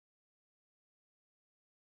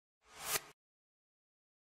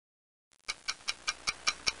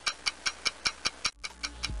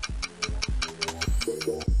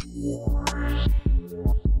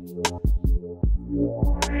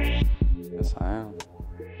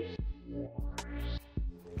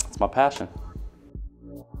my passion.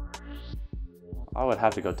 I would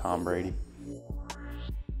have to go Tom Brady.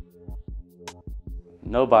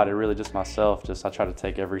 Nobody, really, just myself. I try to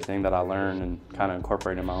take everything that I learn and kind of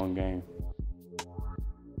incorporate it in my own game.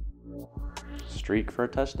 Streak for a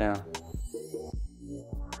touchdown.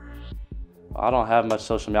 I don't have much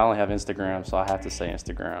social media. I only have Instagram, so I have to say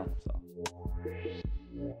Instagram. So.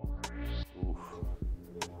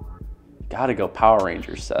 Gotta go Power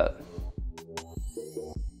Rangers set.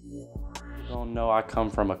 I don't know, I come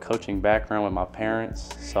from a coaching background with my parents,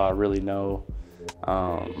 so I really know,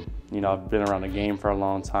 I've been around the game for a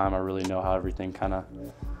long time. I really know how everything kind of,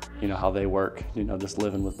 how they work, just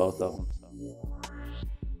living with both of them. So.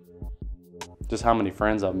 Just how many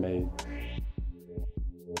friends I've made.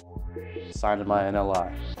 Signed to my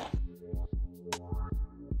NLI.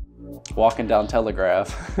 Walking down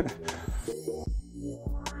Telegraph.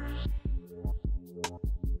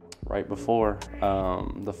 Right before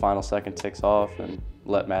the final second ticks off and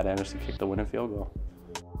let Matt Anderson kick the winning field goal.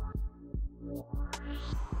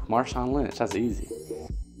 Marshawn Lynch, that's easy.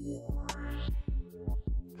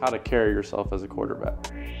 How to carry yourself as a quarterback.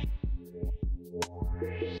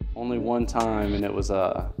 Only one time, and it's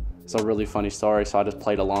a really funny story, so I just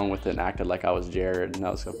played along with it and acted like I was Jared, and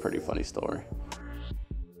that was a pretty funny story.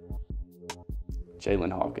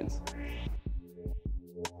 Jalen Hawkins.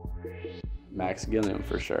 Max Gilliam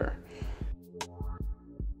for sure.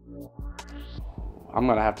 I'm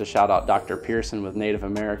gonna have to shout out Dr. Pearson with Native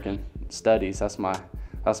American Studies. That's my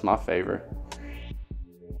favorite.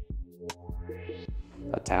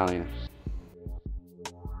 Italian.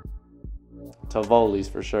 Tivoli's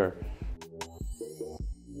for sure.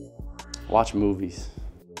 Watch movies.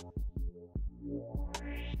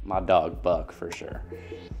 My dog Buck for sure.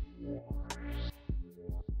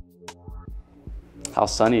 How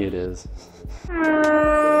sunny it is.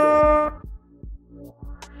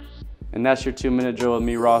 And that's your 2-minute drill with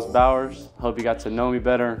me, Ross Bowers. Hope you got to know me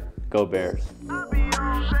better. Go Bears.